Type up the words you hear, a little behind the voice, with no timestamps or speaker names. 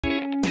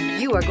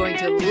You are going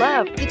to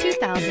love the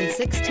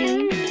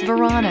 2016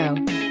 Verano.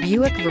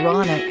 Buick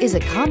Verano is a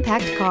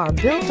compact car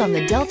built on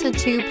the Delta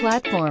II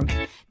platform,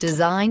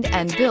 designed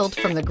and built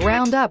from the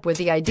ground up with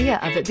the idea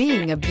of it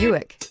being a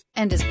Buick,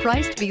 and is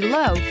priced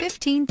below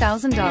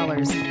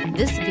 $15,000.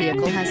 This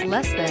vehicle has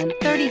less than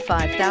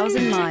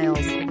 35,000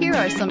 miles. Here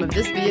are some of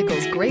this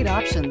vehicle's great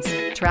options: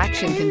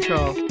 traction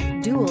control,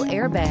 dual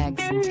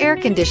airbags, air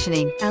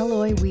conditioning,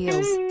 alloy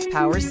wheels,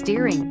 power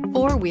steering,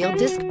 four-wheel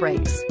disc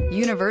brakes,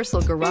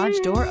 universal garage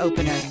door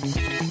opener,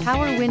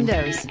 power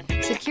windows,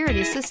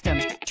 security system,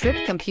 trip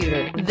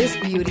computer. This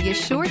beauty is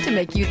sure to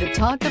make you the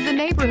talk of the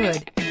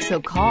neighborhood. So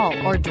call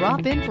or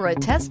drop in for a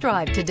test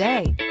drive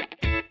today.